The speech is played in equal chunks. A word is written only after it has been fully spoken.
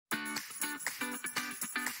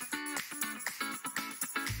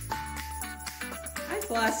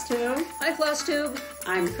Floss Tube. Hi, Floss Tube.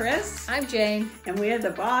 I'm Chris. I'm Jane. And we're the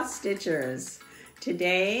BosStitchers.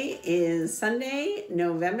 Today is Sunday,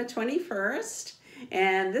 November 21st,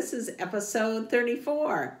 and this is episode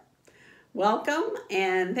 34. Welcome,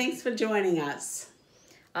 and thanks for joining us.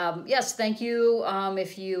 Yes, thank you.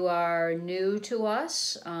 If you are new to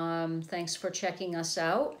us, thanks for checking us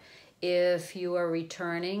out. If you are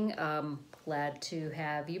returning, glad to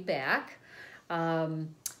have you back.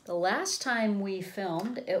 The last time we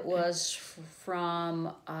filmed, it was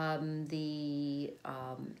from the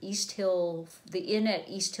East Hill, the inn at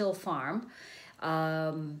East Hill Farm,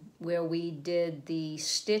 where we did the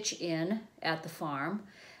stitch in at the farm.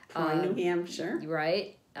 From New Hampshire.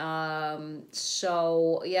 Right.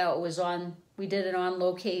 So yeah, it was on, we did it on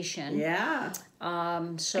location. Yeah.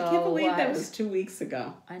 So I can't believe that was 2 weeks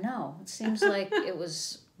ago. I know. It seems like it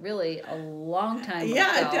was really a long time ago.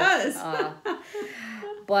 Yeah, it does.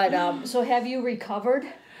 But so have you recovered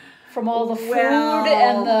from all the food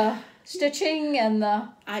and the stitching and the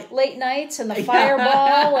late nights and the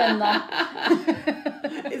fireball and the...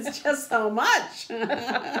 It's just so much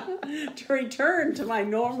to return to my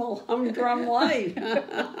normal humdrum life.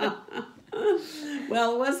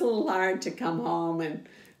 Well, it was a little hard to come home and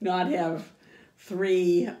not have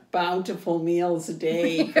 3 bountiful meals a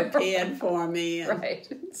day prepared for me and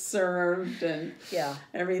served and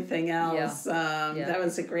everything else. That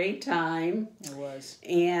was a great time. It was.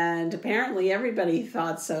 And apparently everybody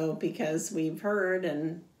thought so, because we've heard,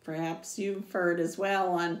 and perhaps you've heard as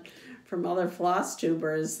well from other floss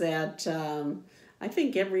tubers, that I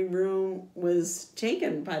think every room was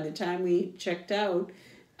taken by the time we checked out,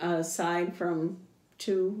 aside from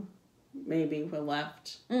 2 maybe were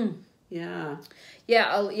left. Yeah.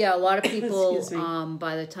 Yeah, a lot of people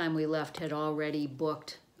by the time we left had already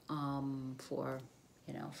booked for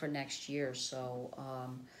next year. So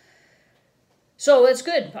so it's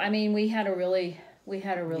good. I mean, we had a really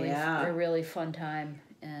fun time,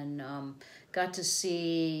 and got to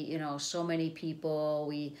see, so many people.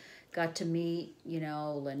 We got to meet,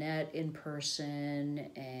 Lynette in person,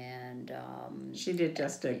 and she did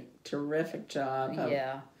just a terrific job of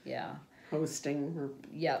hosting or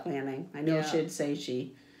planning. I know she'd say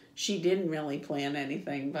she didn't really plan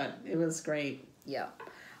anything, but it was great. Yeah.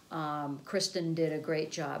 Kristen did a great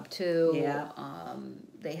job too. Yeah.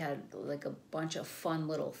 They had like a bunch of fun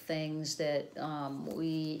little things that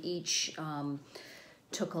we each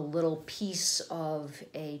took a little piece of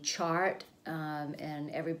a chart, and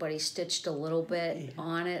everybody stitched a little bit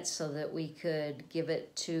on it so that we could give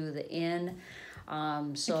it to the inn.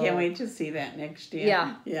 So I can't wait to see that next year.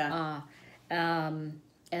 Yeah. Yeah.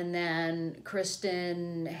 And then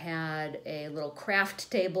Kristen had a little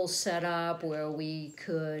craft table set up where we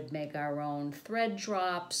could make our own thread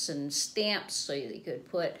drops and stamps, so you could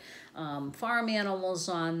put farm animals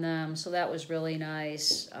on them. So that was really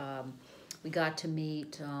nice. We got to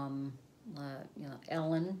meet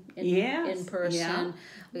Ellen in person. Yeah.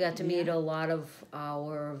 We got to meet a lot of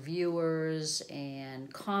our viewers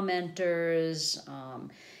and commenters.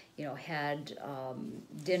 Had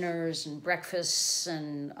dinners and breakfasts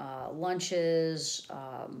and lunches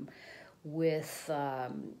with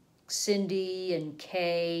Cindy and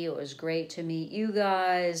Kay. It was great to meet you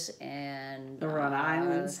guys, and the Rhode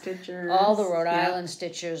Island Stitchers. All the Rhode Island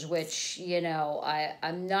Stitchers, which,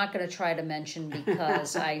 I'm not going to try to mention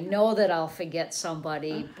because I know that I'll forget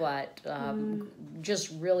somebody, but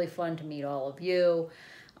just really fun to meet all of you.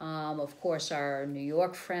 Of course, our New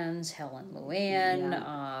York friends, Helen, Luann,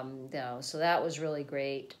 so that was really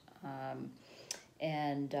great.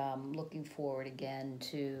 And looking forward again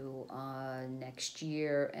to next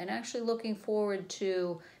year, and actually looking forward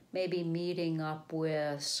to maybe meeting up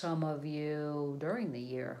with some of you during the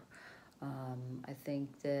year. I think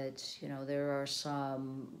that, there are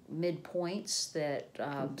some midpoints that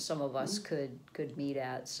some of us could meet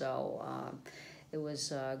at, so... it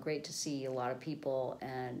was great to see a lot of people,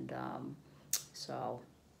 and so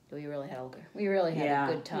we really had a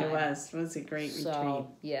good time. It was a great retreat.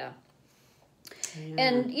 Yeah.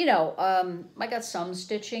 And I got some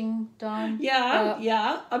stitching done. A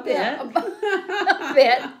bit. A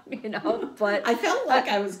bit, but I felt like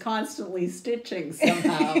I was constantly stitching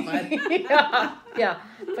somehow. But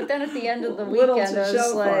But then at the end of the weekend, I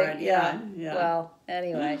was like, well,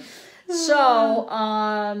 anyway. So,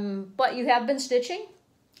 but you have been stitching?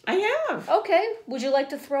 I have. Okay. Would you like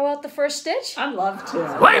to throw out the first stitch? I'd love to.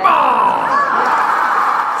 Labor!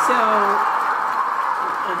 So,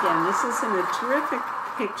 again, this isn't a terrific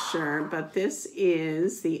picture, but this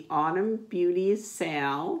is the Autumn Beauties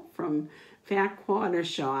Sal from Fat Quarter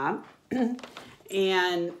Shop.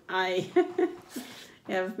 And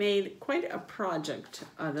have made quite a project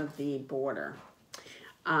out of the border.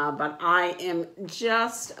 But I am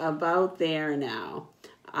just about there now.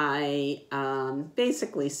 I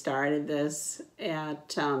basically started this at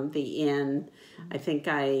the inn. I think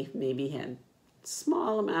I maybe had a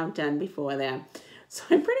small amount done before that. So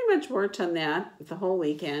I pretty much worked on that the whole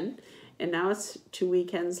weekend. And now it's 2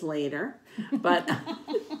 weekends later. But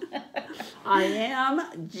I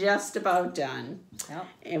am just about done. Yep.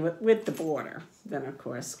 And with the border. Then, of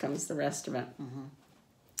course, comes the rest of it. Mm-hmm.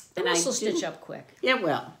 And this will stitch up quick. It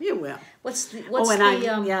will. It will. What's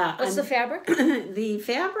the fabric? The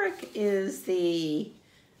fabric is the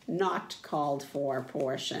not called for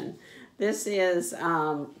portion. This is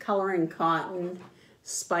coloring cotton,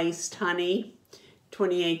 spiced honey,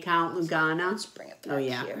 28 count Lugana. Let's bring it back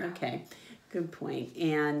here. Okay, good point.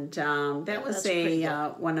 And that was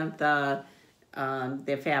one of the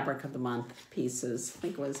fabric of the month pieces. I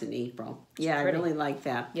think it was in April. I really like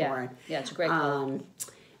that for it. Yeah, it's a great color.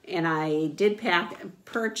 And I did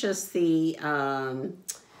purchase the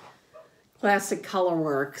Classic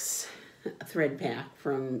Colorworks thread pack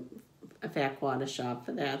from a Fat Quarter shop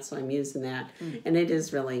for that, so I'm using that. And it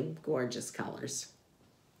is really gorgeous colors.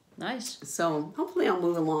 Nice. So hopefully I'll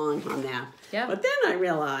move along on that. Yeah. But then I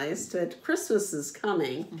realized that Christmas is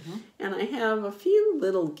coming, and I have a few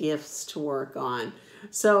little gifts to work on.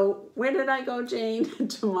 So where did I go, Jane?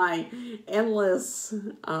 To my endless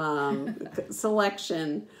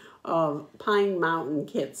selection of Pine Mountain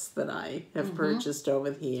kits that I have purchased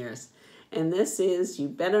over the years. And this is You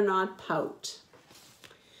Better Not Pout.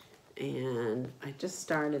 And I just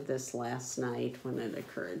started this last night when it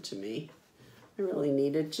occurred to me. I really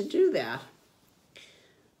needed to do that.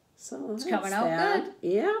 So it's coming out good.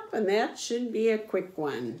 Yep, and that should be a quick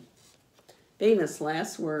one. Famous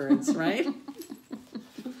last words, right?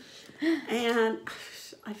 And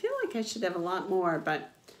I feel like I should have a lot more, but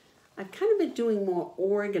I've kind of been doing more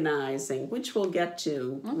organizing, which we'll get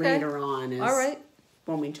to later on. All right.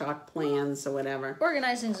 When we talk plans or whatever.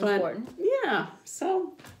 Organizing is important. Yeah,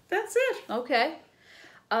 so that's it. Okay.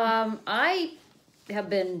 I have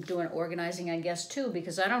been doing organizing, I guess, too,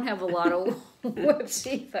 because I don't have a lot of whips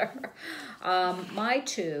either. My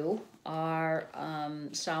two are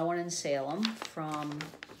Samhain and Salem from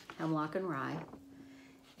Hemlock Rye.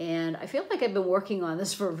 And I feel like I've been working on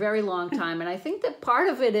this for a very long time. And I think that part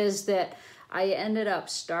of it is that I ended up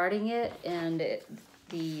starting it, and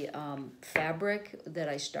the fabric that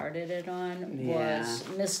I started it on was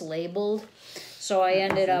mislabeled. So I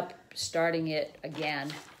ended up starting it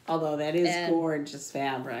again. Although that is gorgeous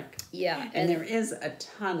fabric. Yeah. And there is a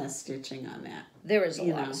ton of stitching on that. There is a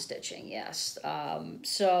lot of stitching, yes.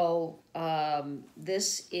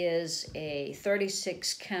 This is a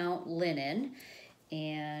 36 count linen,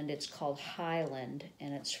 and it's called Highland,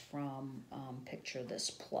 and it's from Picture This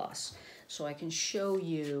Plus. So I can show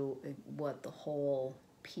you what the whole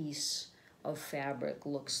piece of fabric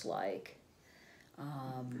looks like.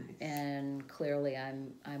 And clearly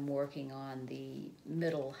I'm working on the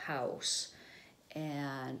middle house,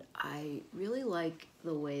 and I really like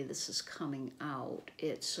the way this is coming out.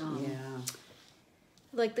 It's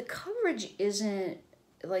like the coverage isn't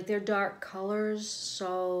like, they're dark colors,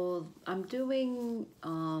 so I'm doing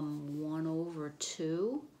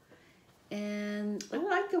 1/2, and I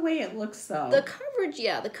like the way it looks though. The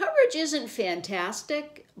coverage isn't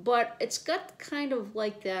fantastic, but it's got kind of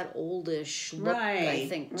like that oldish look, I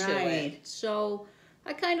think, to it. So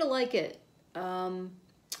I kind of like it. And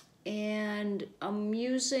I'm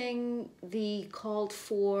using the called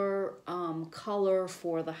for color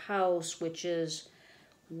for the house, which is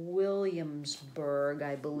Williamsburg,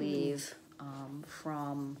 I believe,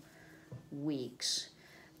 from Weeks.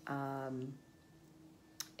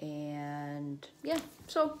 And yeah,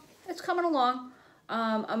 so it's coming along.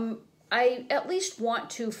 I at least want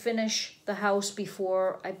to finish the house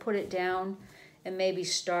before I put it down, and maybe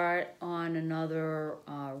start on another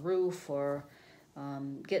roof, or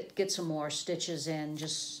get some more stitches in,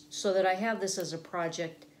 just so that I have this as a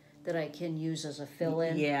project that I can use as a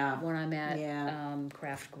fill-in when I'm at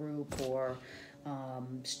craft group or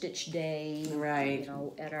stitch day,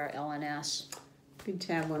 at our LNS. Good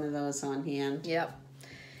to have one of those on hand. Yep.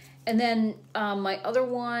 And then my other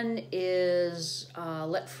one is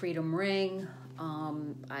Let Freedom Ring.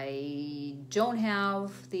 I don't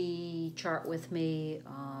have the chart with me,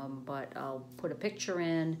 but I'll put a picture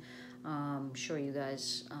in. I'm sure you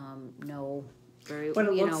guys know what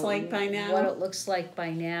it looks like by now. What it looks like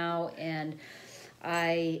by now. And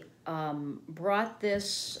I brought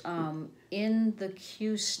this in the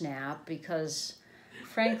Q-snap because,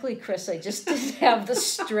 frankly, Chris, I just didn't have the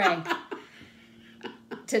strength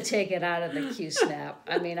to take it out of the Q-snap.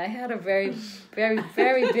 I mean, I had a very, very,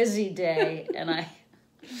 very busy day, and I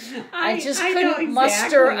just couldn't couldn't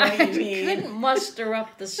muster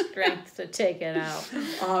up the strength to take it out.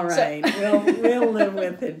 All right, we'll live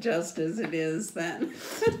with it just as it is then.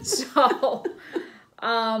 So,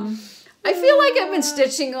 I feel like I've been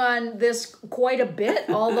stitching on this quite a bit,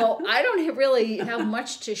 although I don't really have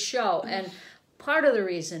much to show. And part of the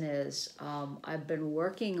reason is I've been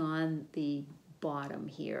working on the bottom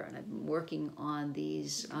here, and I've been working on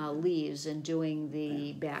these leaves and doing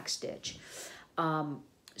the back stitch.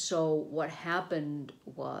 So what happened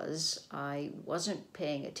was I wasn't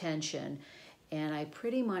paying attention, and I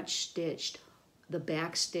pretty much stitched the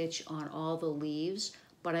back stitch on all the leaves,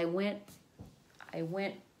 but I went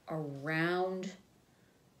around,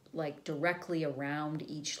 like directly around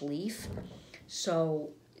each leaf. So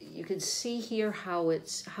you can see here how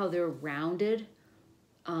they're rounded.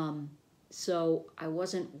 So I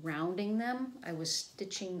wasn't rounding them. I was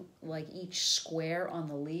stitching like each square on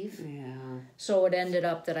the leaf. Yeah. So it ended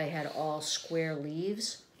up that I had all square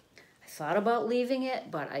leaves. I thought about leaving it,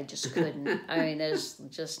 but I just couldn't. I mean, there's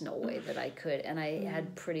just no way that I could. And I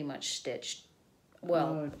had pretty much stitched,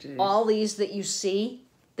 well, all these that you see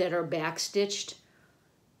that are back stitched,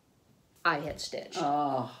 I had stitched.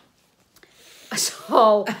 Oh.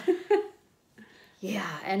 So, yeah,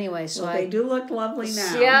 anyway, so they do look lovely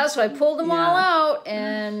now. Yeah, so I pulled them all out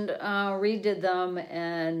and redid them.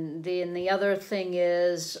 And the other thing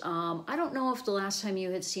is, I don't know if the last time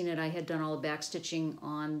you had seen it, I had done all the back stitching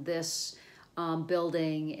on this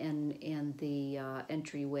building and the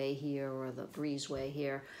entryway here, or the breezeway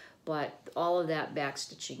here. But all of that back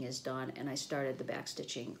stitching is done, and I started the back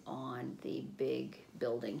stitching on the big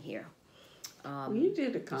building here. You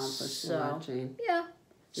did accomplish a lot, Jane. Yeah.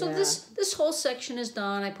 So this whole section is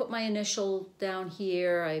done. I put my initial down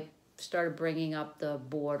here. I started bringing up the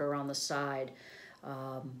border on the side.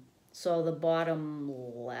 So the bottom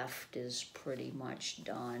left is pretty much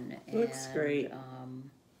done. Looks great.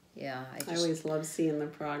 Yeah, I always love seeing the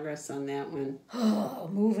progress on that one. Oh,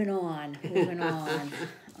 moving on.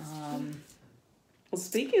 Well,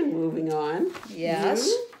 speaking of moving on, yes,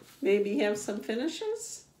 you maybe have some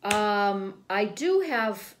finishes? I do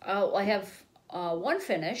have, I have one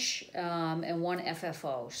finish and one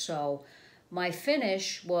FFO. So my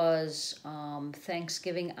finish was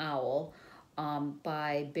Thanksgiving Owl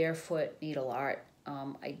by Barefoot Needleart.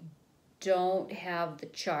 I don't have the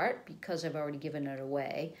chart because I've already given it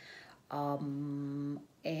away. And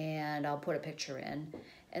I'll put a picture in.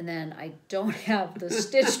 And then I don't have the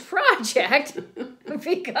stitched project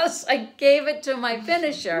because I gave it to my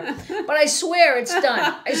finisher. But I swear it's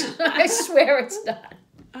done. I swear it's done.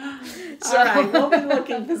 So, all right, we'll be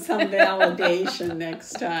looking for some validation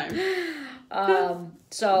next time.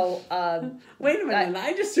 Wait a minute,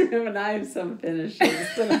 I just remembered I have some finishes.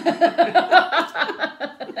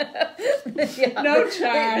 Yeah, no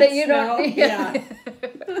charts. That you don't, no, yeah.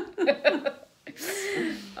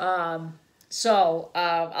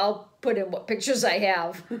 I'll put in what pictures I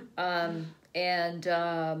have. But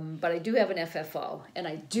I do have an FFO, and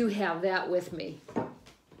I do have that with me.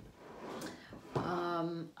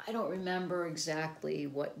 I don't remember exactly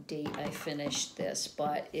what date I finished this,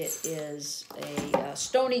 but it is a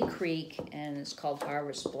Stoney Creek, and it's called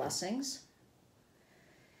Harvest Blessings.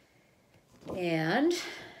 And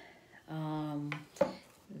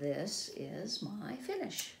this is my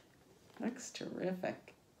finish. Looks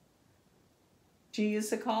terrific. Do you use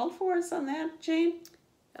the called for us on that, Jane?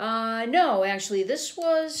 No, actually, this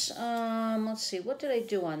was, let's see, what did I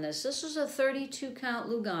do on this? This was a 32 count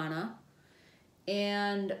Lugana,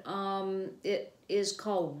 and it is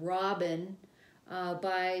called Robin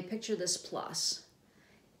by Picture This Plus.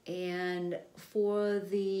 And for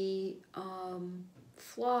the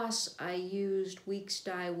floss, I used Weeks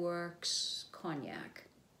Dye Works Cognac.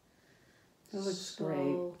 That looks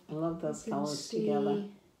great. I love those colors together. I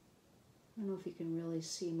don't know if you can really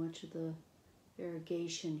see much of the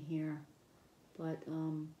variegation here, but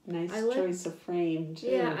nice choice of frame too.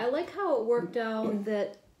 Yeah, I like how it worked out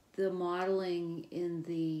that the modeling in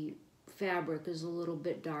the fabric is a little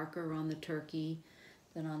bit darker on the turkey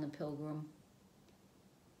than on the pilgrim.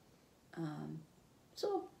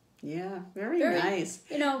 Yeah, very nice.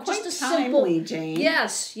 You know, quite just a timely, simple, Jane.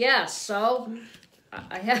 Yes. So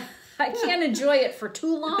I can't enjoy it for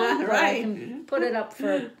too long, but right. I can put it up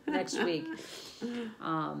for next week.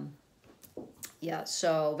 Yeah,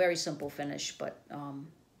 so very simple finish, but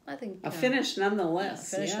I think a finish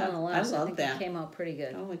nonetheless. Nonetheless. I love think that. It came out pretty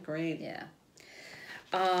good. Oh, look great. Yeah.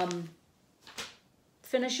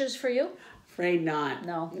 Finishes for you? Afraid not.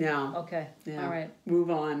 No? No. Okay. Yeah. All right.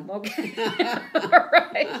 Move on. Okay. All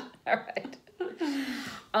right. All right.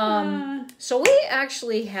 So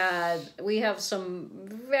we have some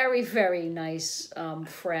very, very nice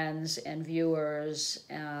friends and viewers,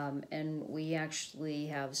 and we actually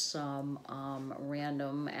have some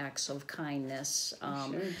random acts of kindness.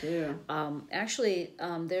 Sure do. Actually,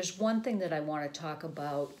 there's one thing that I want to talk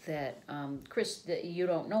about that, Chris, that you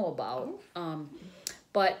don't know about.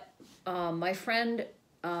 But my friend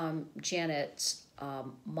Janet's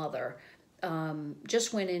mother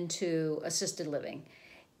just went into assisted living.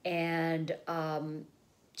 And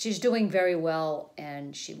she's doing very well,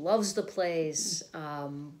 and she loves the place,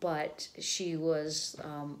 but she was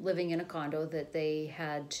living in a condo that they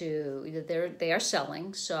are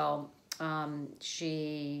selling, so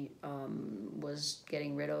she was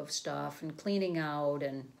getting rid of stuff and cleaning out,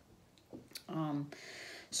 and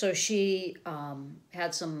so she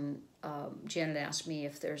had some, Janet asked me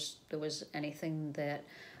if there was anything that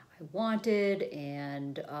wanted,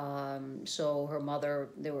 and so her mother,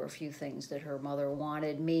 there were a few things that her mother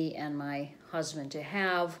wanted me and my husband to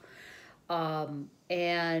have,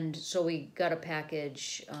 and so we got a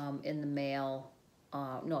package in the mail.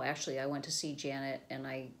 No, actually I went to see Janet, and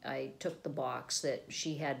I took the box that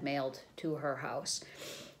she had mailed to her house,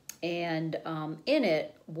 and in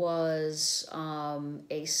it was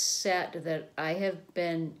a set that I have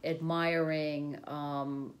been admiring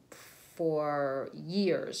for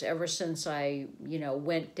years, ever since I,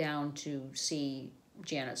 went down to see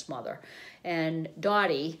Janet's mother. And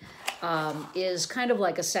Dottie is kind of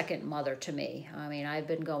like a second mother to me. I mean, I've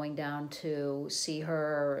been going down to see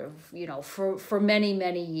her, for many,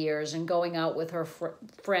 many years, and going out with her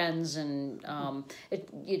friends, and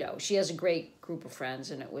she has a great group of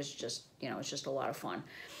friends, and it was just, it's just a lot of fun.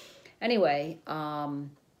 Anyway,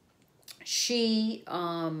 she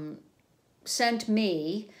sent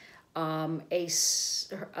me a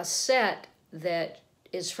set that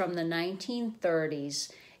is from the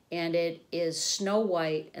 1930s, and it is Snow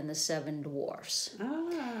White and the Seven Dwarfs.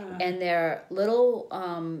 And they're little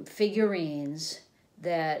figurines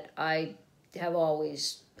that I have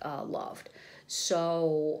always loved.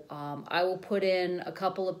 So I will put in a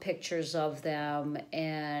couple of pictures of them,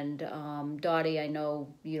 and Dottie, I know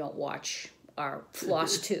you don't watch our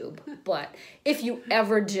Floss tube, but if you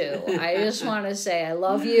ever do, I just want to say I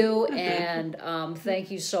love you, and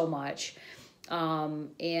thank you so much.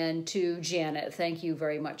 And to Janet, thank you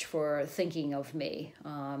very much for thinking of me.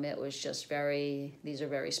 It was just these are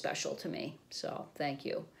very special to me, so thank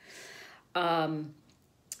you.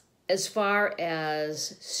 As far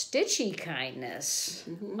as stitchy kindness,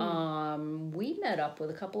 we met up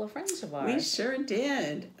with a couple of friends of ours. We sure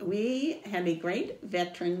did. We had a great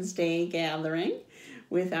Veterans Day gathering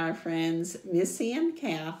with our friends Missy and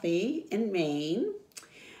Kathy in Maine.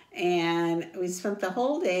 And we spent the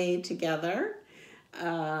whole day together.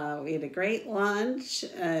 We had a great lunch,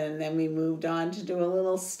 and then we moved on to do a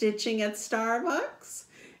little stitching at Starbucks.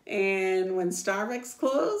 And when Starbucks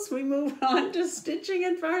closed, we moved on to stitching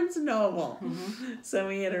at Barnes & Noble. So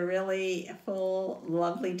we had a really full,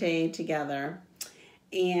 lovely day together.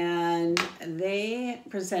 And they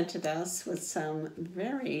presented us with some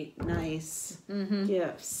very nice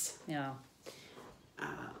gifts. Yeah.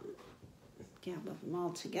 Can't put them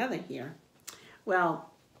all together here. Well,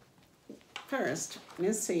 first,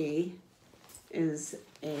 Missy is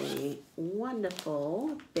a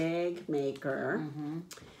wonderful bag maker.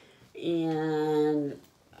 And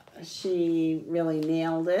she really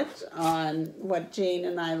nailed it on what Jane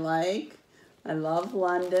and I like. I love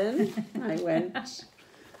London. I went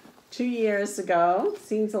 2 years ago.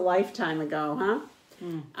 Seems a lifetime ago,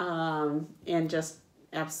 huh? And just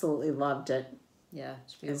absolutely loved it. Yeah,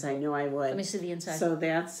 it's beautiful. As I knew I would. Let me see the inside. So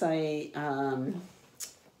that's a...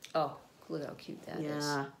 oh, look how cute that is.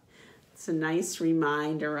 Yeah, it's a nice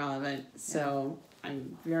reminder of it. So... Yeah.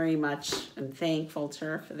 I'm very much thankful to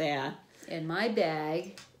her for that. And my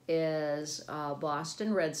bag is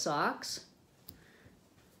Boston Red Sox.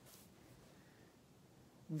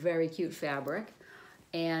 Very cute fabric.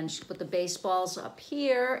 And she put the baseballs up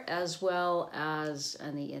here as well as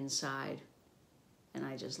on the inside. And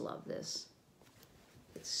I just love this.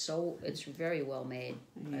 It's very well made.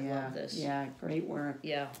 I love this. Yeah, great work.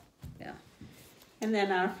 Yeah. And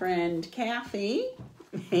then our friend Kathy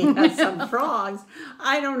has some frogs.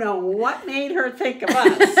 I don't know what made her think of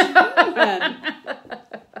us.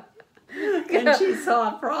 And she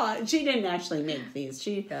saw a frog. She didn't actually make these.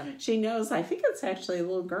 She knows, I think it's actually a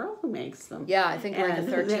little girl who makes them. Yeah, I think like a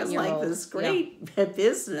 13-year-old. There's like this great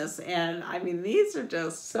business. And I mean, these are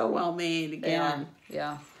just so well made again.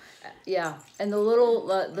 Yeah. Yeah, and the little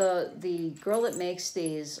the girl that makes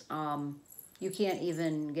these, you can't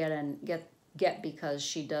even get because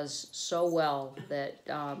she does so well that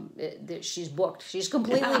that she's booked. She's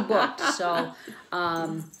completely booked. So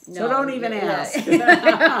no, so don't even ask.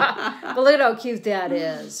 But look at how cute that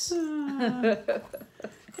is.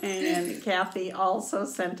 And Kathy also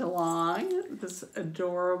sent along this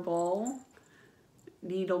adorable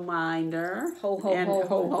needle minder. Ho, ho, and ho.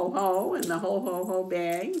 ho, ho, ho, and the ho, ho, ho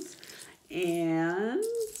bags. And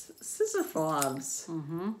scissor fobs.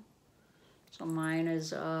 Mm-hmm. So mine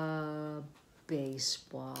is a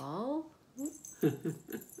baseball.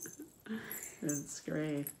 It's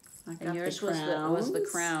great. I got And yours the was the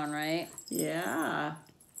crowns. crown, right? Yeah.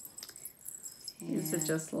 These are And-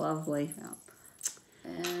 just lovely. Yeah.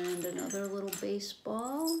 And another little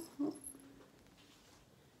baseball.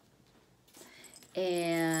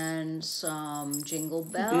 And some jingle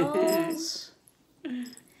bells.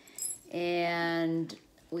 And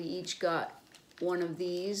we each got one of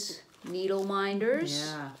these needle minders.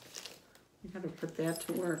 Yeah. You got to put that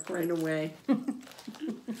to work right away. And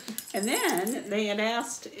then they had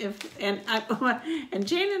asked if, and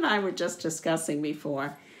Jane and I were just discussing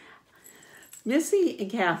before, Missy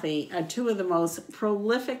and Kathy are two of the most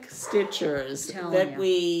prolific stitchers that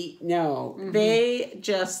we know. Mm-hmm. They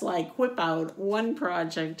just like whip out one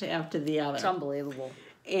project after the other. It's unbelievable.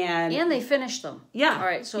 And they finish them. Yeah. All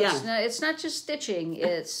right, so it's not just stitching,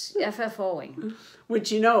 it's FFOing.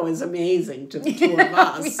 Which is amazing to the two of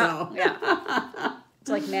us. Yeah, so yeah.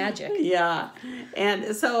 It's like magic. Yeah.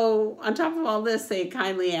 And so on top of all this, they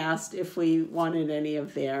kindly asked if we wanted any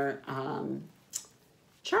of their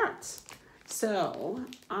charts. So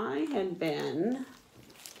I had been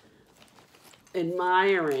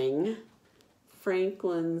admiring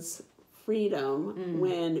Franklin's Freedom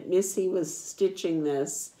when Missy was stitching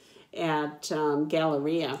this at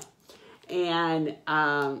Galleria. And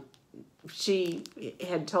she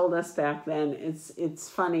had told us back then, it's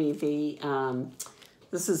funny,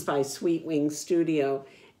 this is by Sweet Wing Studio,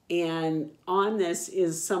 and on this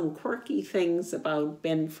is some quirky things about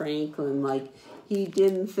Ben Franklin, like he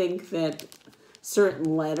didn't think that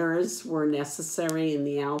certain letters were necessary in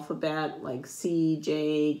the alphabet, like C,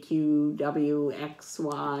 J, Q, W, X,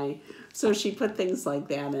 Y. So she put things like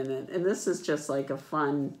that in it. And this is just like a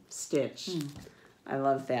fun stitch. I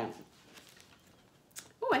love that.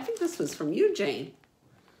 Oh, I think this was from you, Jane.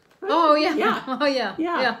 Right? Oh, yeah. Yeah. Oh, yeah.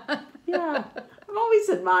 Yeah. Yeah. I've always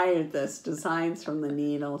admired this, designs from the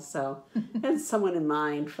needle. So I had someone in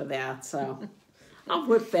mind for that. So I'll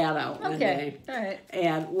whip that out one day. All right.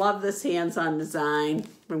 And love this hands-on design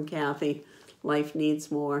from Kathy. Life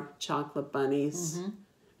needs more chocolate bunnies. Mm-hmm.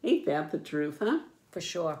 Ain't that the truth, huh? For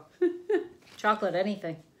sure. Chocolate,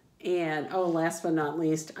 anything. And, last but not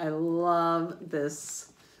least, I love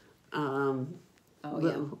this Little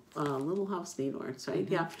House Needleart, right?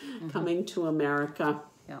 Mm-hmm. Yeah. Mm-hmm. Coming to America.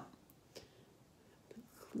 Yeah.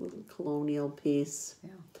 Little colonial piece.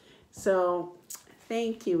 Yeah. So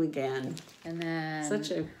thank you again. And then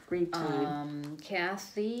such a great time.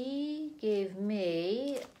 Kathy gave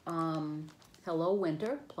me Hello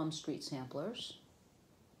Winter Plum Street Samplers.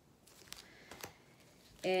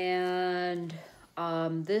 And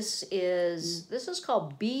this is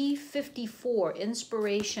called B54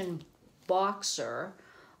 Inspiration Boxer.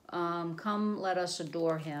 Come Let Us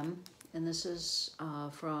Adore Him. And this is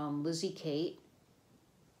from Lizzie Kate.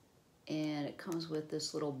 And it comes with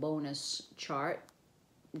this little bonus chart,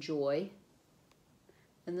 Joy.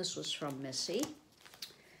 And this was from Missy.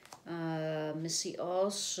 Missy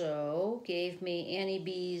also gave me Annie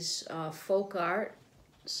B's Folk Art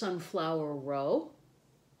Sunflower Row.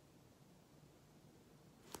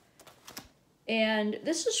 And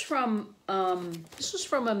this is from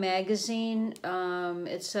a magazine.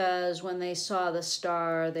 It says, when they saw the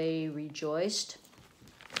star, they rejoiced.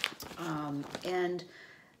 And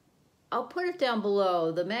I'll put it down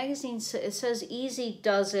below. The magazine, it says Easy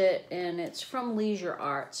Does It, and it's from Leisure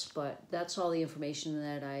Arts, but that's all the information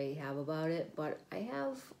that I have about it. But I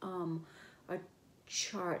have a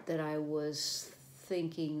chart that I was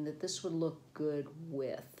thinking that this would look good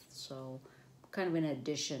with. So kind of an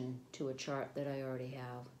addition to a chart that I already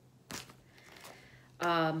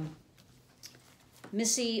have.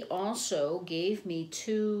 Missy also gave me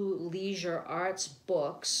 2 Leisure Arts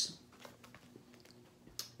books.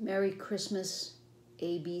 Merry Christmas,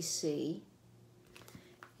 ABC.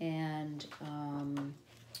 And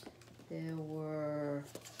there were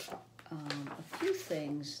a few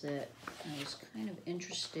things that I was kind of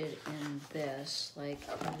interested in this. Like,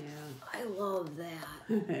 I love that.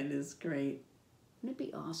 It is great. Wouldn't it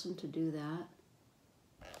be awesome to do that?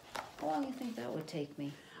 How long do you think that would take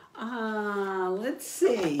me? Let's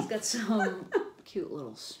see. It's got some cute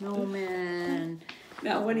little snowmen.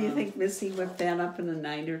 Now, what do you think Missy whipped that up in a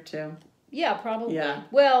night or two? Yeah, probably. Yeah.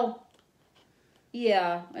 Well,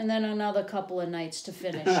 yeah, and then another couple of nights to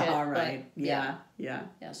finish it. All right. But Yeah, yeah,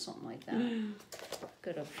 something like that.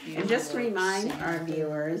 Got a few. And just remind our sanders.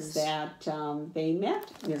 viewers that they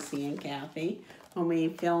met Missy and Kathy when we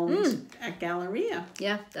filmed at Galleria.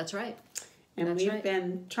 Yeah, that's right. And That's we've right.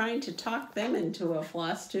 been trying to talk them into a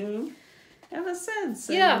floss tube ever since.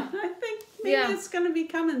 And Yeah. I think maybe it's going to be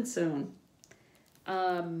coming soon.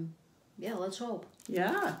 Yeah, let's hope.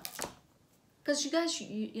 Yeah. Because you guys,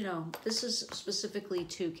 you know, this is specifically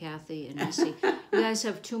to Kathy and Missy. You guys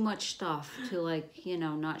have too much stuff to, like, you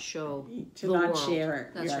know, not show To the not world. share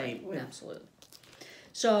it. That's right. right. Absolutely.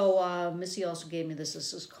 So Missy also gave me this.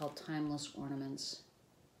 This is called Timeless Ornaments,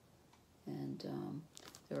 and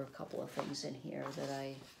there are a couple of things in here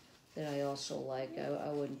that I also like.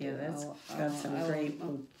 I wouldn't Yeah, do. that's I got some great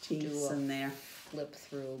motifs do a in there. flip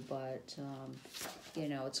through, but you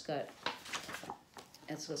know, it's got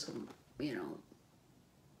some, you know,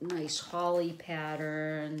 nice holly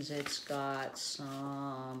patterns. It's got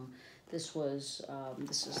some. This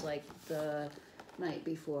is like the Night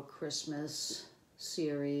Before Christmas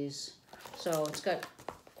series, so it's got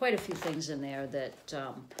quite a few things in there that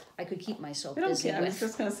I could keep myself busy I was with.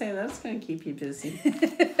 just going to say, that's going to keep you busy.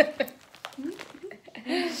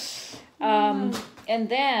 And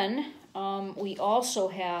then we also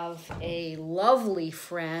have a lovely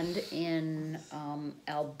friend in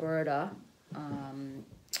Alberta.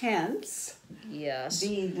 Hence, Yes.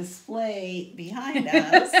 the display behind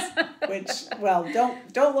us, which, well,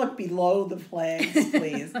 don't look below the flags,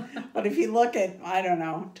 please. But if you look at, I don't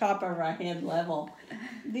know, top of our head level,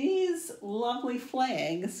 these lovely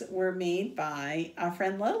flags were made by our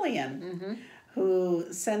friend Lillian,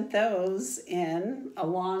 who sent those in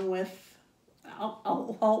along with a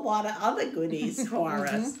whole lot of other goodies for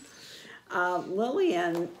us.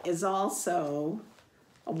 Lillian is also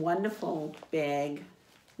a wonderful bag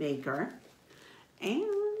maker, and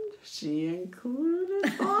she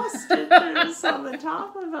included BosStitchers on the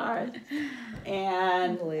top of ours.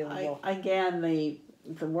 And again,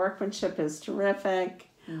 the workmanship is terrific.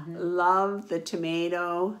 Love the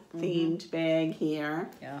tomato themed bag here.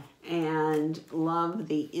 Yeah. And love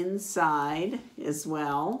the inside as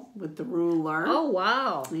well with the ruler. Oh,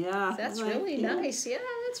 wow. Yeah. That's like, really yeah. nice. Yeah,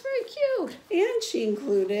 that's very cute. And she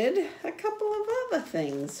included a couple of other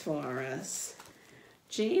things for us.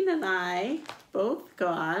 Jane and I both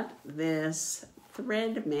got this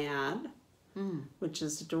thread mat, which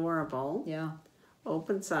is adorable. Yeah.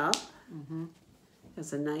 Opens up.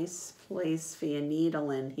 Has a nice place for your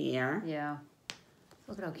needle in here. Yeah.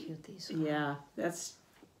 Look at how cute these are. Yeah, that's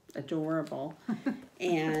adorable.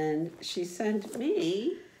 And she sent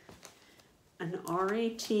me an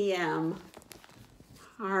RATM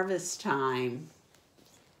Harvest Time.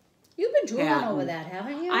 You've been drooling Pattern. over that,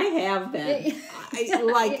 haven't you? I have been.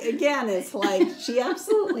 Again, it's like she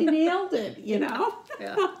absolutely nailed it, you know?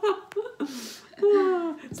 Yeah.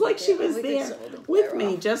 It's like she was we could there sew the with glare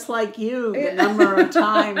me, off. just like you, the number of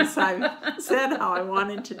times I've said how I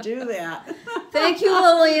wanted to do that. Thank you,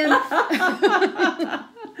 Lillian.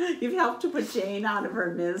 You've helped to put Jane out of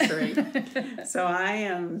her misery. So I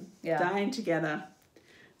am dying to get a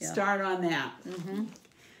start on that.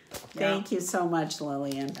 Thank you so much,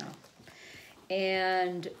 Lillian.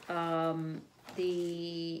 And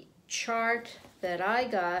the chart that I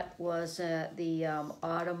got was the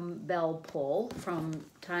Autumn Bell Pull from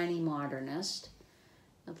Tiny Modernist.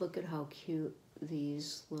 And look at how cute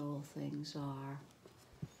these little things are.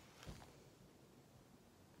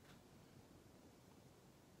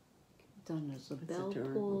 Done as a bell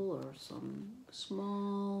pull or some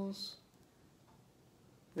smalls.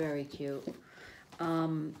 Very cute.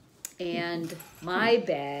 And my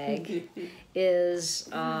bag is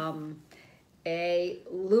a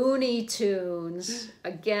Looney Tunes.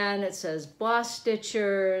 Again, it says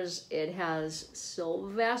BosStitchers. It has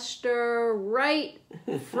Sylvester right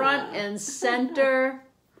front and center.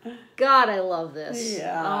 God, I love this.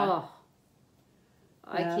 Yeah. Oh,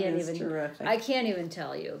 I terrific. I can't even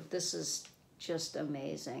tell you. This is just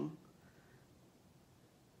amazing.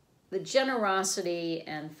 The generosity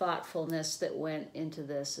and thoughtfulness that went into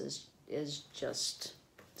this is just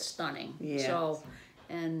stunning. Yes. So,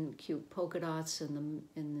 and cute polka dots in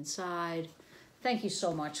the inside. Thank you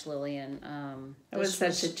so much, Lillian. It was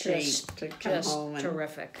such a treat to come home and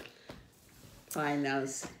terrific. find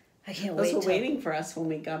those. I can't Those wait. were waiting for us when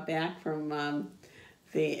we got back from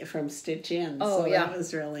Stitch In. Oh, so yeah. that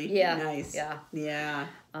was really nice. Yeah. Yeah.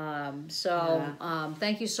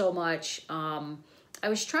 Thank you so much. I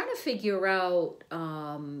was trying to figure out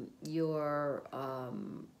your,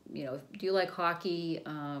 you know, do you like hockey?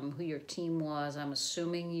 Who your team was? I'm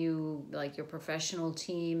assuming you like your professional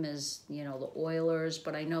team is, you know, the Oilers,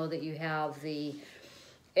 but I know that you have the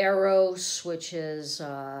Eros, which is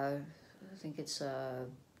I think it's a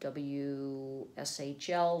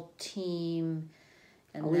WSHL team.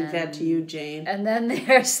 And I'll leave that to you, Jane. And then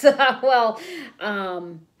there's the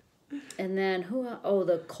and then who? Oh,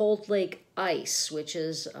 the Cold Lake Ice, which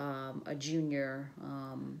is a junior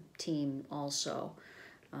team also.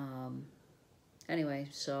 Anyway,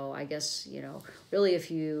 so I guess, you know, really, if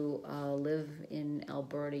you live in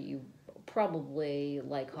Alberta, you probably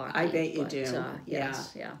like hockey. I bet you do.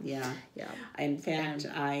 Yes, yeah. Yeah. In fact,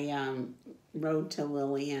 I wrote to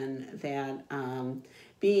Lillian that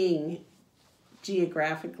being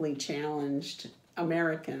geographically challenged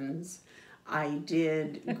Americans, I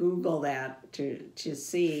did Google that to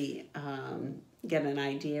see, get an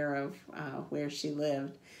idea of where she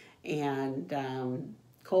lived, and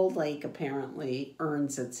Cold Lake apparently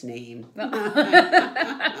earns its name.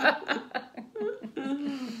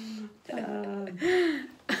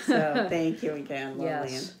 So thank you again, Lillian.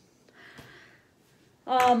 Yes.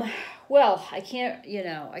 Well, I can't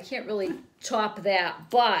really top that,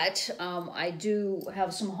 but I do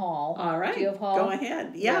have some haul. All right. Do you have haul? Go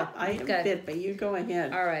ahead. Yeah, I have a bit, but you go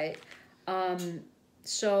ahead. All right.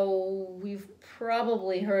 So we've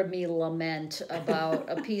probably heard me lament about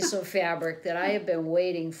a piece of fabric that I have been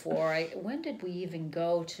waiting for. When did we even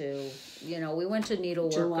go to? You know, we went to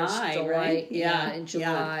Needleworkers July, Delight, right? yeah, in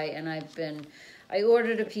July, and I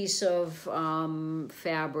ordered a piece of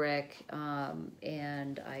fabric,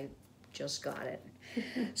 and I just got it.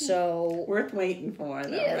 So worth waiting for, though,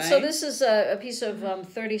 yeah. right? So this is a piece of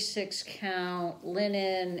 36 count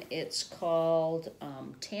linen. It's called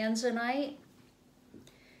Tanzanite,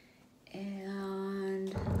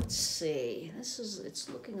 and let's see. It's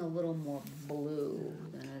looking a little more blue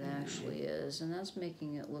than it actually is, and that's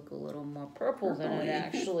making it look a little more purple than it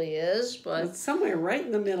actually is. But it's somewhere right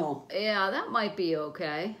in the middle. Yeah, that might be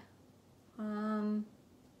okay.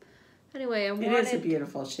 Anyway, It is a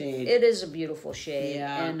beautiful shade. It is a beautiful shade,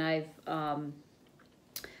 yeah. And I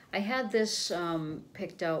had this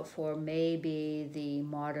picked out for maybe the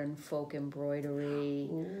Modern Folk Embroidery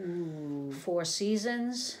Four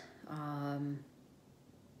Seasons. I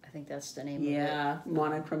think that's the name of it. Yeah,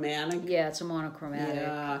 monochromatic. Yeah, it's a monochromatic.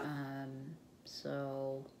 Yeah.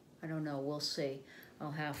 So I don't know. We'll see.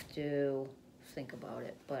 I'll have to think about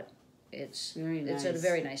it, but it's very nice. It's a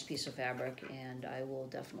very nice piece of fabric, and I will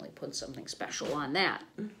definitely put something special on that.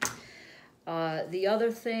 The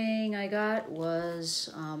other thing I got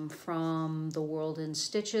was from the World in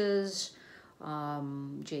Stitches.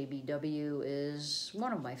 JBW is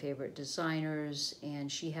one of my favorite designers,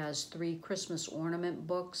 and she has 3 Christmas ornament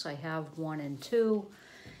books. I have 1 and 2,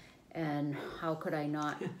 and how could I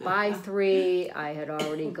not buy 3? I had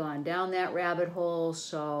already gone down that rabbit hole,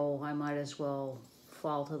 so I might as well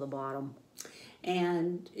fall to the bottom.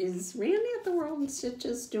 And is Randy at the World in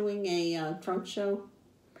Stitches doing a trunk show?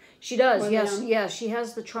 She does, yes. Yeah, she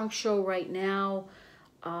has the trunk show right now.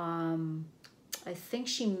 I think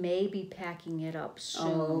she may be packing it up soon.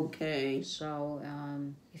 Oh, okay. So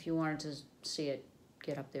if you wanted to see it,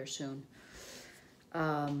 get up there soon.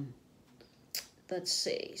 Let's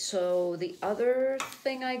see. So the other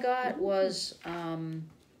thing I got was,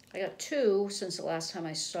 I got 2 since the last time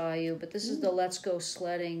I saw you, but this is the Let's Go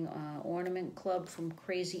Sledding Ornament Club from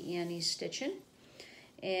Crazy Annie's Stitchin'.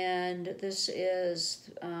 And this is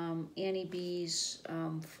Annie B's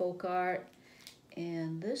folk art.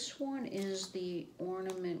 And this one is the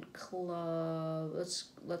Ornament Club.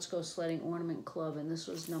 Let's Go Sledding Ornament Club, and this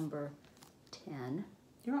was number 10.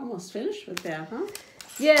 You're almost finished with that, huh?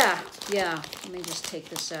 Yeah. Let me just take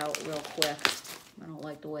this out real quick. I don't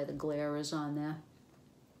like the way the glare is on there.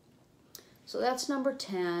 So that's number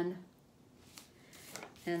 10.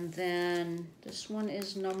 And then this one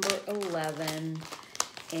is number 11.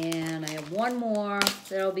 And I have 1 more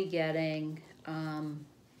that I'll be getting.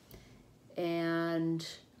 And,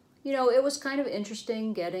 you know, it was kind of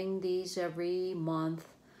interesting getting these every month.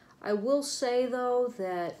 I will say, though,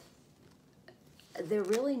 that they're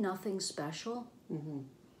really nothing special. Mm-hmm.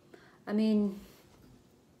 I mean,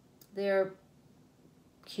 they're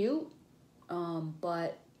cute,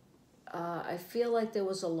 but I feel like there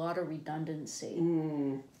was a lot of redundancy.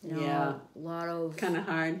 You know, yeah. A lot of... Kind of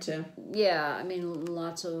hard to... Yeah, I mean,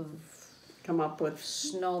 lots of... Come up with...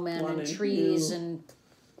 Snowmen and trees and...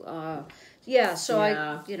 yeah, so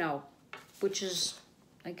yeah. I, you know, which is,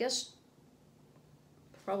 I guess,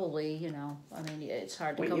 probably, you know, I mean, it's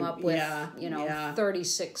hard to come up with, you know,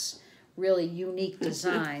 36 really unique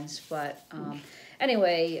designs. But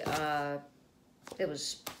anyway, it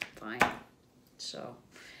was fine. So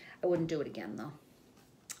I wouldn't do it again though.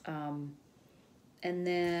 And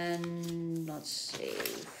then let's see.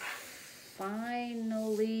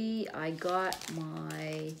 Finally, I got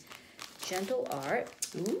my Gentle Art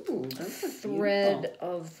Thread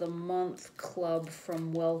of the Month Club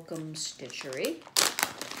from Welcome Stitchery.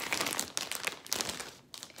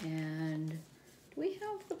 And do we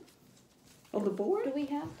have the board? Do we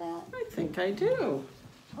have that? I think I do.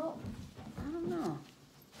 Oh, I don't know.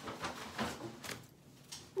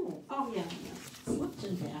 Oh yeah. Slipped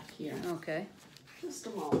in back here. Okay. Just a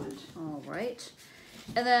moment. All right.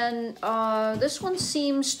 And then this one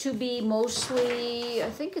seems to be mostly, I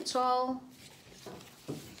think it's all,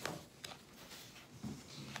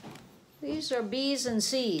 these are B's and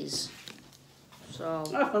C's. So.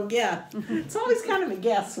 Oh yeah, it's always kind of a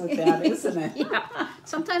guess with that, isn't it? Yeah.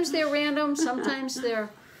 Sometimes they're random, sometimes they're,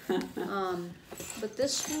 but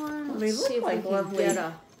this one, They let's see look if I like can lovely get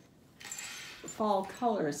a, fall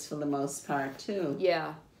colors for the most part too.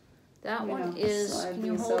 yeah. That one is, can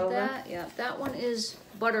you hold over? that? Yeah, that one is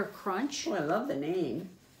Butter Crunch. Oh, I love the name.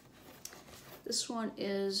 This one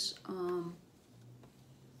is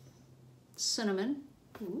Cinnamon.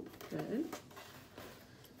 Ooh, good.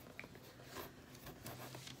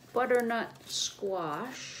 Butternut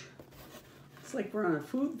Squash. It's like we're on a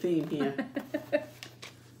food theme here.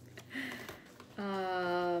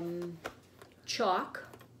 Chalk.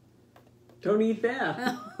 Don't eat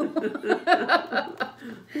that.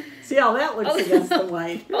 See how that looks against the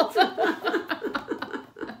white. Although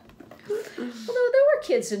there were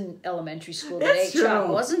kids in elementary school that ate chalk,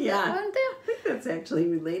 wasn't there? Weren't there? I think that's actually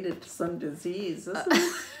related to some disease, isn't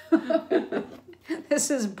it? This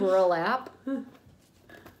is burlap.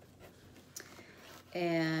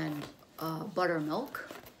 And buttermilk.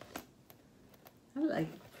 I like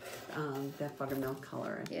that buttermilk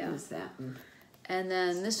color. I use that. And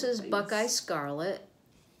then this is Buckeye Scarlet.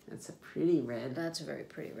 That's a pretty red. That's a very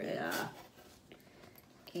pretty red. Yeah.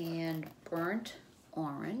 And Burnt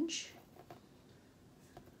Orange.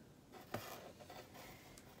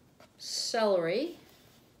 Celery,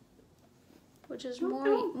 which is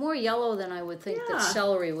more yellow than I would think that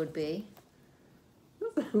celery would be.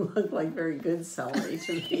 Doesn't look like very good celery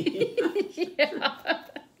to me. Yeah.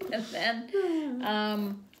 And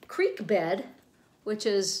then Creek Bed, which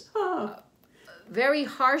is very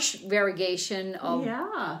harsh variegation of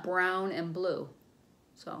brown and blue.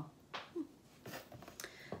 So.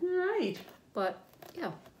 Right. But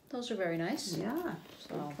yeah, those are very nice. Yeah.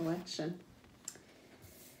 Good collection.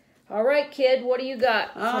 All right, kid, what do you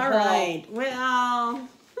got? All right. Well,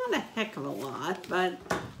 not a heck of a lot, but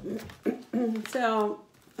so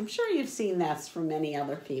I'm sure you've seen this from many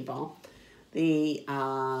other people. The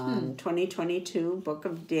 2022 Book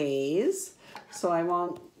of Days. So I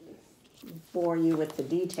won't bore you with the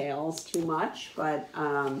details too much, but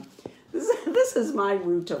this is my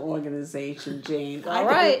route to organization, Jane. All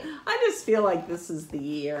right. I just feel like this is the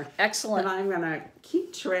year. Excellent. And I'm going to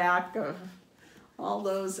keep track of all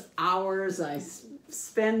those hours I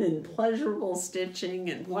spend in pleasurable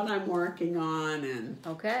stitching and what I'm working on. And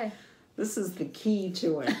okay. This is the key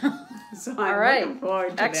to it. So I'm looking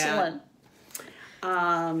forward to that. Excellent.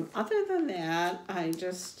 Other than that, I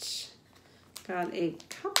just got a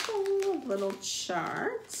couple of little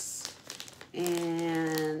charts,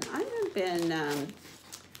 and I have been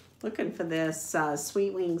looking for this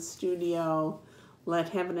Sweet Wing Studio Let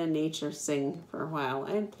Heaven and Nature Sing for a while.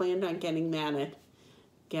 I had planned on getting that at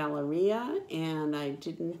Galleria, and I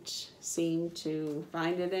didn't seem to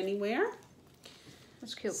find it anywhere.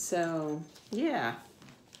 That's cute. So, yeah,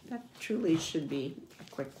 that truly should be a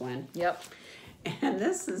quick one. Yep. And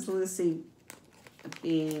this is Lucy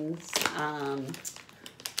Bean's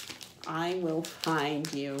I Will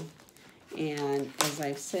Find You. And as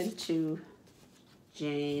I've said to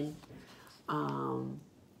Jane, I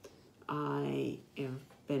have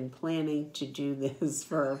been planning to do this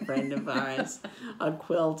for a friend of ours, a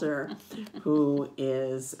quilter who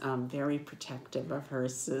is very protective of her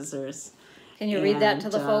scissors. Can you read that to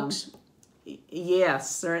the folks?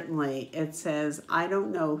 Yes, certainly. It says, I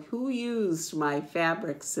don't know who used my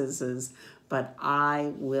fabric scissors, but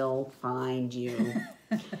I will find you.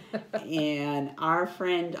 And our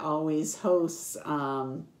friend always hosts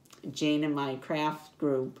Jane and my craft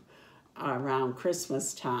group around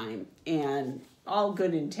Christmas time. And all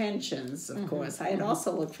good intentions, of course. I had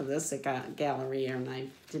also looked for this at Galleria, and I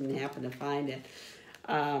didn't happen to find it.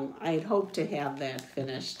 I'd hoped to have that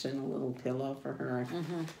finished in a little pillow for her,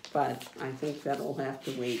 but I think that'll have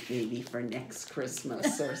to wait maybe for next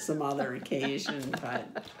Christmas or some other occasion,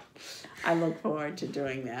 but I look forward to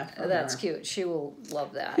doing that for That's her. cute. She will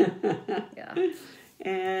love that. Yeah.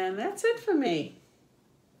 And that's it for me.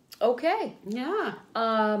 Okay. Yeah.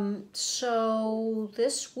 So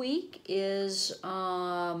this week is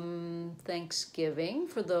Thanksgiving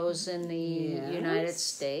for those in the United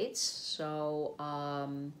States. So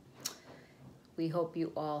we hope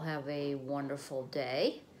you all have a wonderful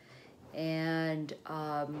day. And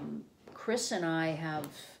Chris and I have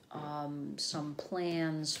some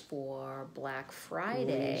plans for Black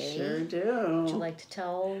Friday. We sure do. Would you like to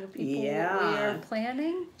tell the people what we are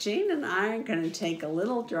planning? Jane and I are going to take a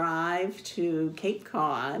little drive to Cape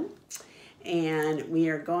Cod, and we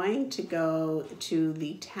are going to go to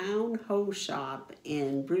the Town Hoe Shop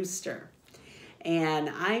in Brewster. And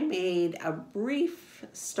I made a brief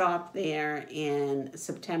stop there in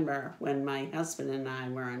September when my husband and I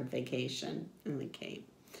were on vacation in the Cape.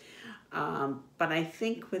 But I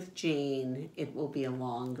think with Jane, it will be a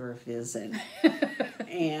longer visit.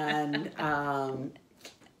 And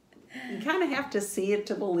you kind of have to see it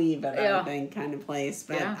to believe it, I think, kind of place.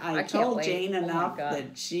 But I told Jane enough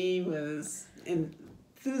that she was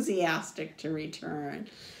enthusiastic to return.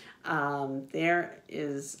 There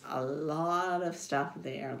is a lot of stuff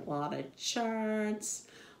there, a lot of charts,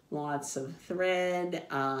 lots of thread.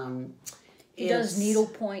 He does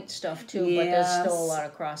needlepoint stuff too, but there's still a lot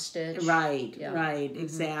of cross stitch. Right,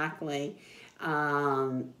 exactly.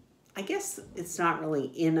 I guess it's not really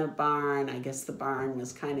in a barn. I guess the barn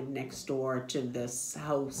was kind of next door to this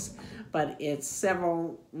house, but it's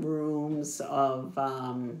several rooms of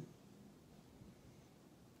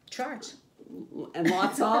charts. And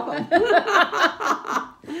lots of them.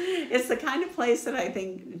 It's the kind of place that I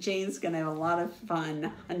think Jane's going to have a lot of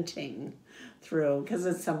fun hunting through, because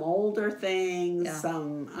it's some older things,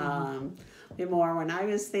 some more. When I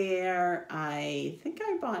was there, I think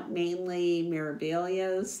I bought mainly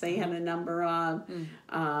Mirabilias. They had a number of.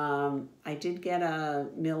 I did get a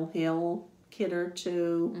Mill Hill kit or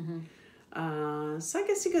two. So I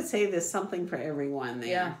guess you could say there's something for everyone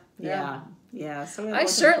there. Yeah. So I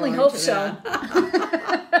certainly hope so.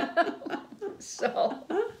 So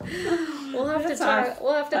we'll have to talk.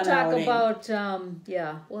 We'll have to talk about.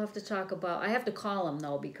 We'll have to talk about. I have to call him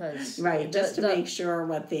though, because just to make sure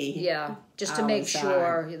what the just to make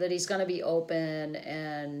sure that he's going to be open,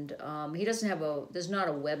 and he doesn't have there's not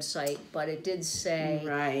a website, but it did say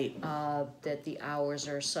that the hours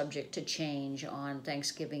are subject to change on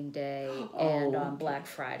Thanksgiving Day and on Black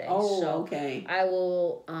Friday. Okay. I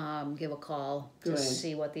will give a call to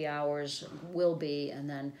see what the hours will be, and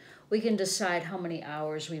then we can decide how many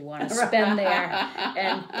hours we want to spend there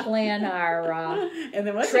and plan our and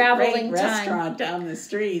there was traveling a great restaurant down the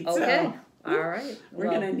street. Okay. So all right. We're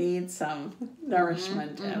going to need some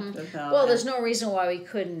nourishment after that. Well, there's no reason why we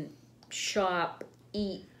couldn't shop,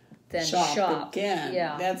 eat, then shop. Again.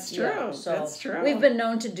 Yeah, that's true. Yeah. So that's true. We've been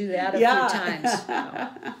known to do that a few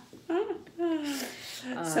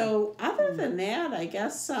times. So other than that, I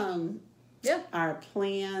guess our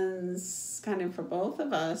plans kind of for both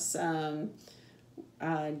of us,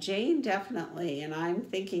 Jane definitely, and I'm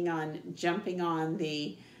thinking on jumping on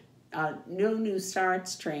the no new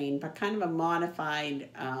starts train, but kind of a modified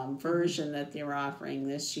version that they're offering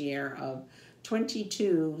this year of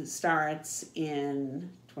 22 starts in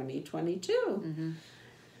 2022.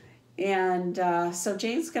 And so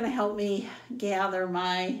Jane's going to help me gather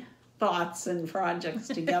my thoughts and projects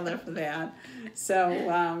together for that. So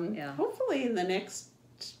hopefully in the next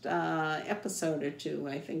episode or two,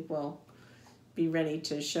 I think we'll be ready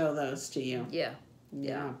to show those to you. Yeah.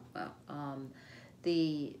 Well,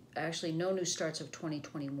 the actually no new starts of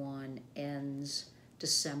 2021 ends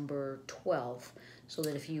December 12th, so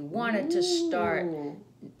that if you wanted to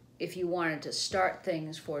start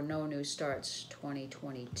things for no new starts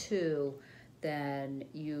 2022, then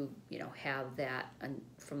you have that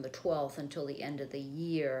from the 12th until the end of the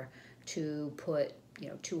year to put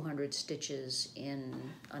 200 stitches in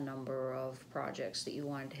a number of projects that you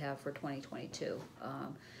wanted to have for 2022.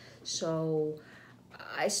 So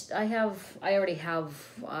I already have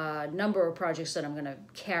a number of projects that I'm going to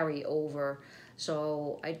carry over.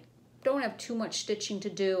 So I don't have too much stitching to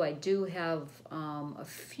do. I do have a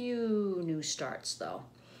few new starts though.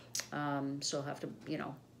 So I'll have to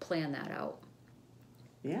plan that out.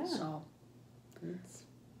 Yeah. So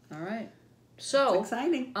all right. So it's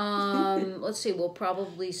exciting. Let's see. We'll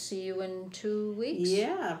probably see you in 2 weeks.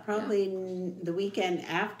 Yeah, probably the weekend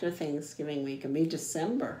after Thanksgiving week. It'll be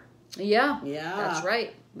December. Yeah. That's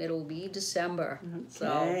right. it'll be December. Okay.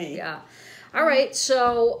 So yeah. All right,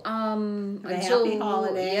 so until happy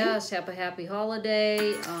holiday. Yes, have a happy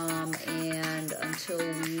holiday. And until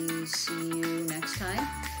we see you next time,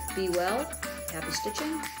 be well, happy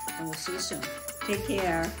stitching, and we'll see you soon. Take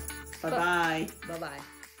care. Bye-bye.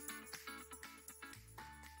 Bye-bye.